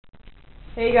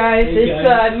Hey guys,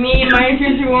 it's me,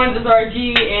 my331, this is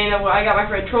RG, and I got my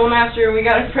friend Trollmaster, and we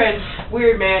got a friend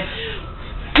Weirdman.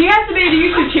 He hasn't made a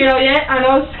YouTube channel yet. I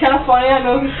know it's kind of funny. I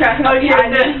know he's cracking up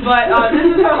behind this, but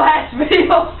this is our last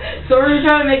video, so we're gonna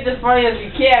try to make this funny as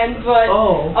we can. But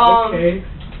okay.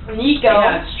 Nico.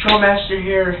 Yeah, it's Trollmaster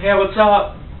here. Hey, what's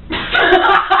up?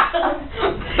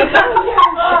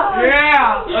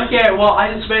 Yeah. Okay. Well,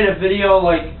 I just made a video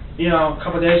like, you know, a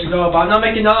couple days ago, but I'm not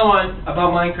making another one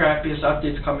about Minecraft because the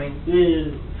update's coming.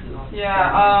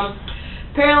 Yeah,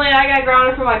 apparently I got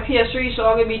grounded for my PS3, so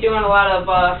I'm going to be doing a lot of,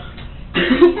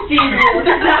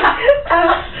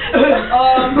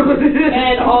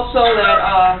 and also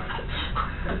that,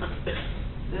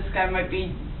 this guy might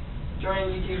be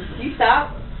joining YouTube. Can you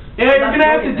stop? Yeah, you're going to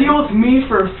have to deal with me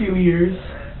for a few years.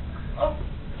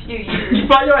 You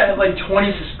probably have like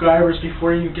 20 subscribers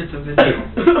before you get the video.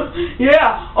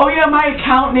 Yeah. Oh yeah, my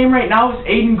account name right now is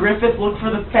Aiden Griffith. Look for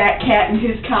the fat cat in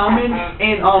his comments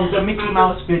and the Mickey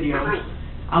Mouse videos.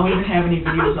 I don't even have any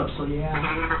videos up, so yeah.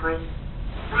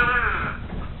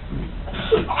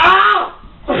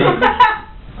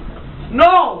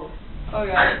 No.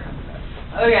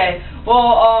 Okay.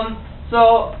 Well,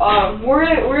 so we're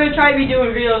gonna try to be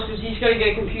doing videos because he's gonna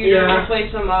get a computer and play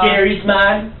some Gary's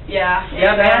mod. Yeah,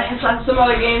 man. Some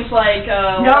other games like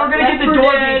we're gonna get the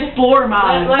Dora Explorer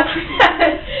mod.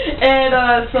 And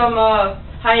some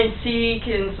hide and seek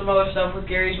and some other stuff with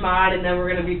Gary's mod, and then we're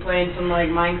gonna be playing some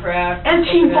like Minecraft and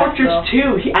Team Fortress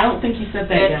 2. I don't think he said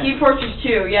that yet. Team Fortress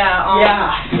 2. Yeah.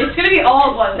 Yeah. It's gonna be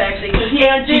all of us actually. Cause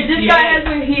this guy has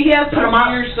a computer,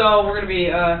 so we're gonna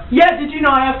be. Yeah. Did you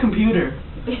know I have computer?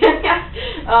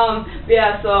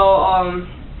 Yeah, so,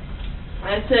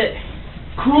 that's it.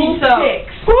 Cool. Peace out.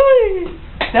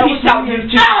 That was Peace out,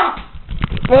 YouTube.